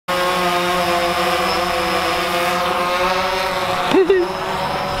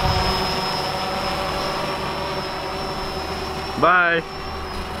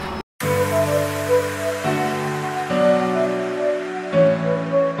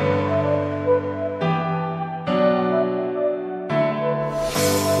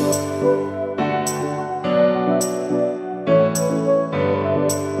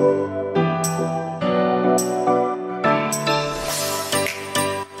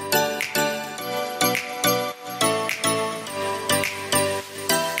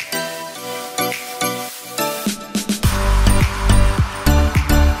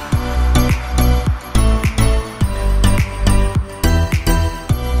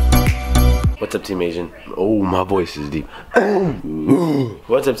What's up, Team Asian? Oh, my voice is deep.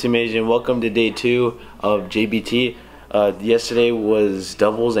 What's up, Team Asian? Welcome to day 2 of JBT. Yesterday was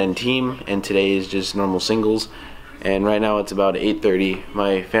doubles and team, and today is just normal singles. And right now it's about 8:30.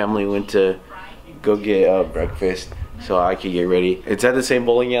 My family went to go get breakfast so I could get ready. It's at the same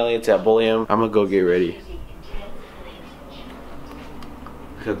bowling alley. It's at Bowlium. I'm gonna go get ready.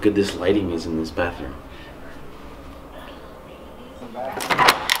 Look how good this lighting is in this bathroom.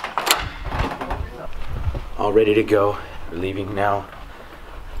 All ready to go. We're leaving now.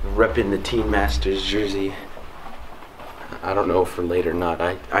 Repping the Teen Masters jersey. I don't know if we're late or not.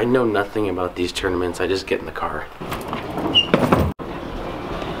 I know nothing about these tournaments. I just get in the car.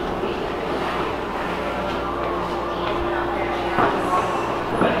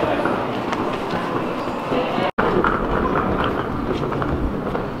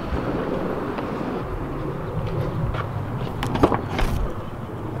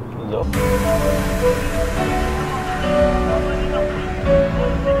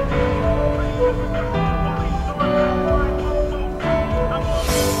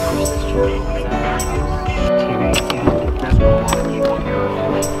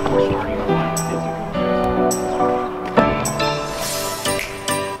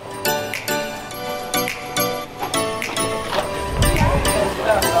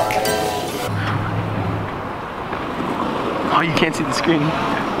 Oh, you can't see the screen.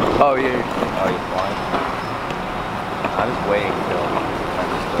 Oh, yeah. Oh, you're flying? I was waiting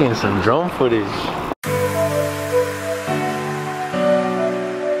till... Getting some drone footage.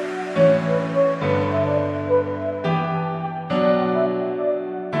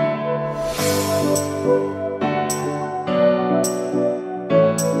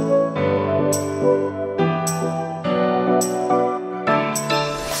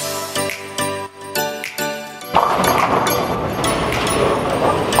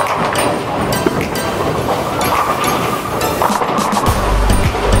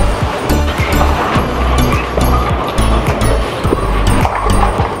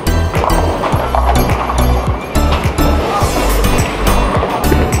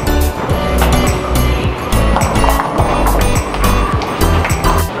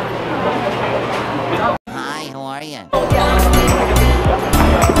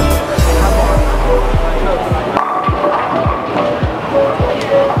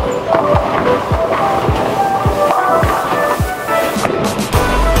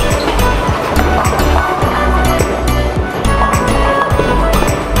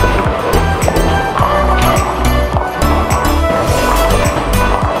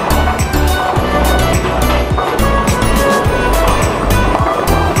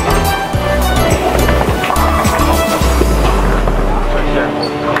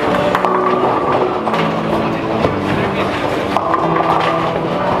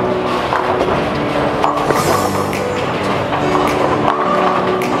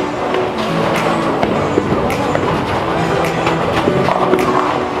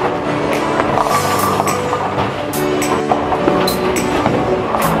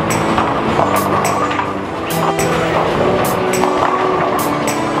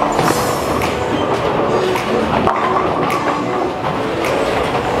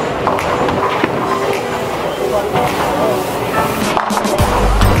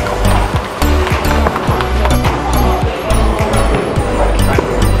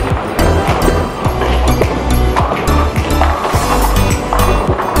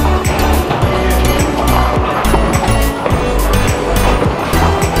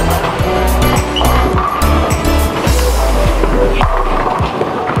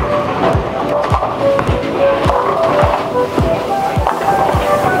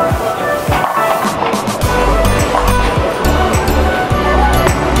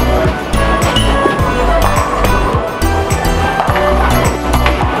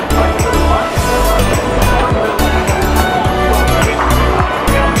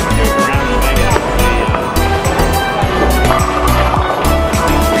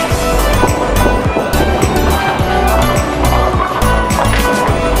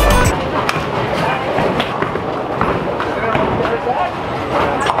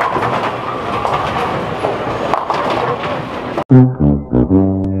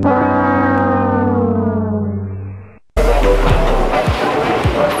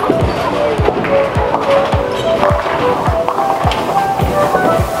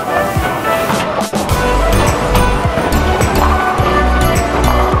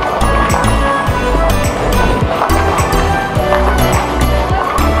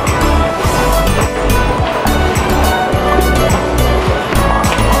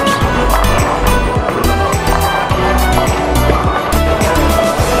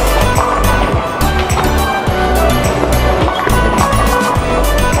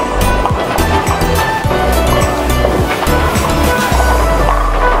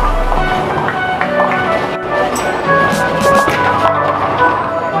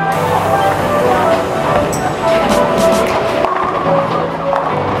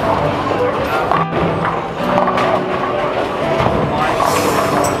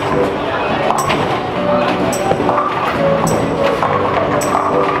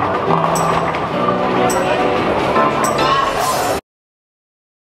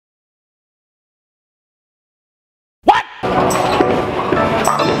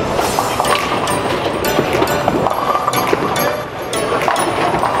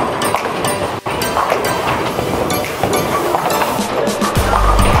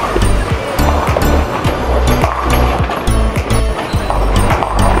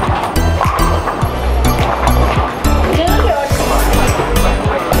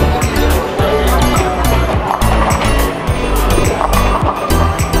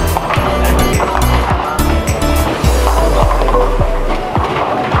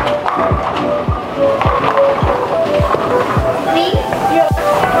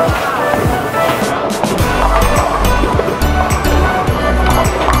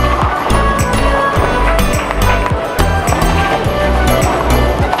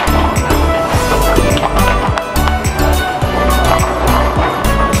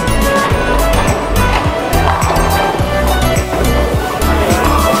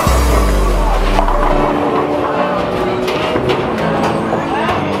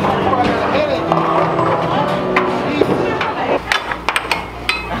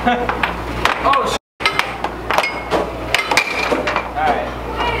 Oh, shit. Alright.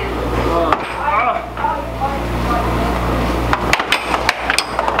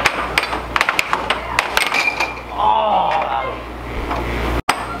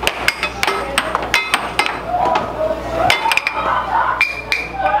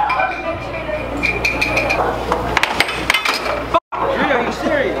 Are you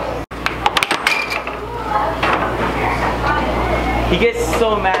serious? He gets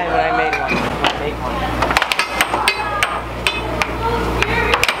so mad when I make one.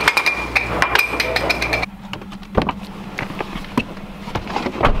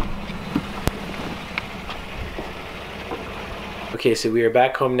 Okay, so we are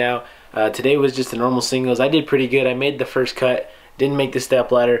back home now. Today was just a normal singles. I did pretty good. I made the first cut, didn't make the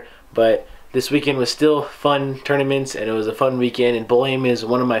step ladder, but this weekend was still fun tournaments, and it was a fun weekend. And Bowlium is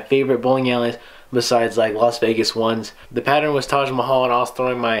one of my favorite bowling alleys besides like Las Vegas ones. The pattern was Taj Mahal, and I was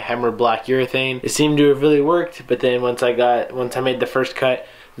throwing my hammered black urethane. It seemed to have really worked, but then once I made the first cut,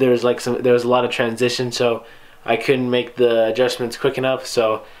 there was a lot of transition, so I couldn't make the adjustments quick enough,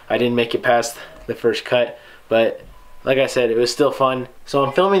 so I didn't make it past the first cut. But like I said, it was still fun. So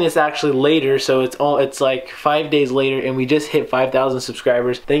I'm filming this actually later, so it's like 5 days later, and we just hit 5,000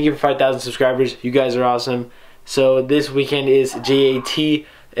 subscribers. Thank you for 5,000 subscribers. You guys are awesome. So this weekend is JBT,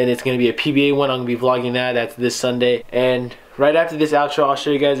 and it's gonna be a PBA one. I'm gonna be vlogging that. That's this Sunday. And right after this outro, I'll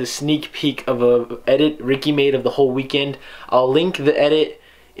show you guys a sneak peek of a edit Ricky made of the whole weekend. I'll link the edit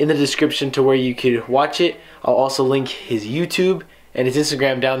in the description to where you could watch it. I'll also link his YouTube and his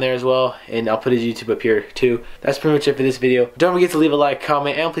Instagram down there as well, and I'll put his YouTube up here too. That's pretty much it for this video. Don't forget to leave a like,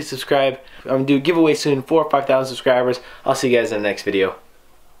 comment, and please subscribe. I'm gonna do a giveaway soon, 4,000 or 5,000 subscribers. I'll see you guys in the next video.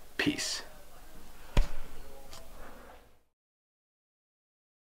 Peace.